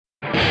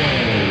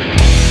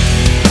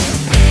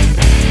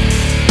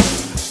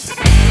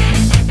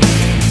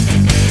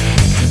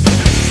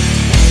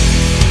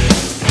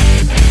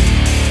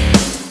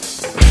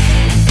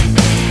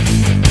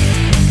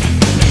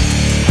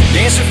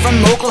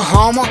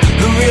someone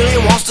who really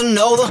wants to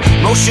know the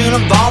motion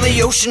of all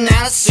the ocean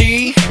and the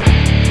sea.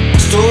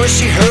 Stories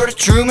she heard of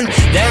Truman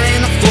down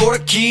in the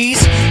Florida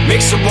Keys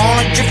makes her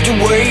wanna drift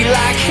away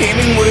like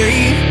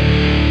Hemingway.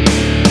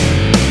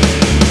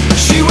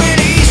 She went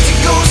east to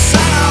go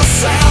south,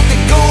 south to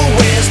go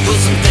west, put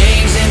some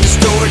things into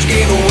storage,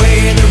 gave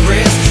away the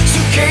rest.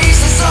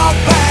 Suitcases all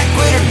packed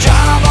with her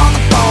job on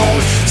the phone,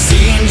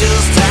 seeing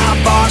just how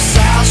far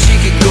south she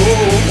could go.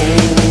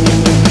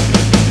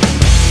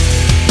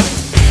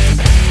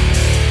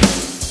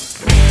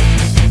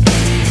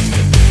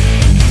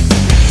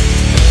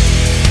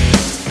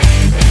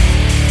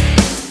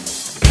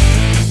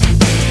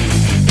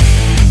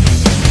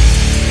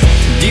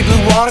 Deep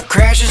blue water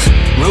crashes,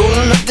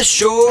 rolling up the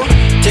shore,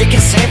 taking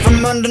sand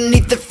from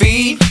underneath their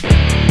feet.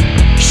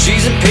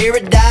 She's in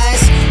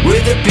paradise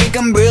with her pink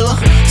umbrella,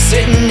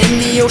 sitting in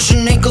the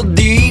ocean ankle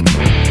deep.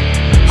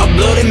 A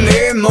Bloody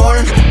Mary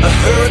morning, a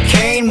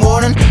hurricane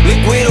warning,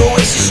 liquid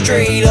oasis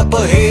straight up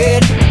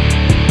ahead.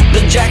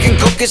 The Jack and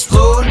Coke is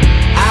flowing,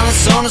 island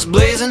sun is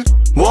blazing,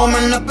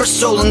 warming up her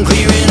soul and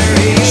clearing her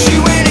head. She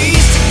went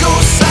east to go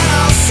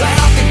south,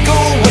 south to go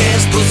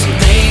west, put some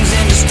things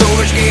into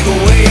storage, gave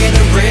away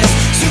the rest.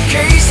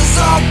 Suitcases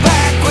all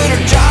packed with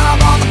her job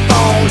on the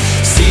phone,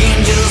 seeing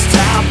just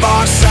how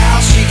far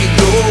south she could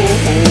go.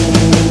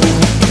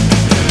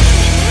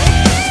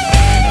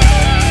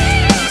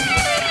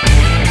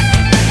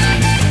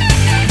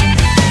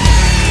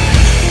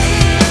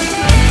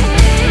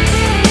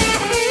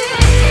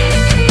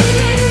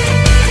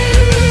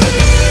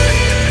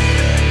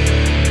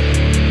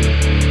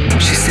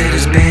 She said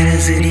as bad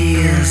as it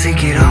is, it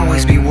get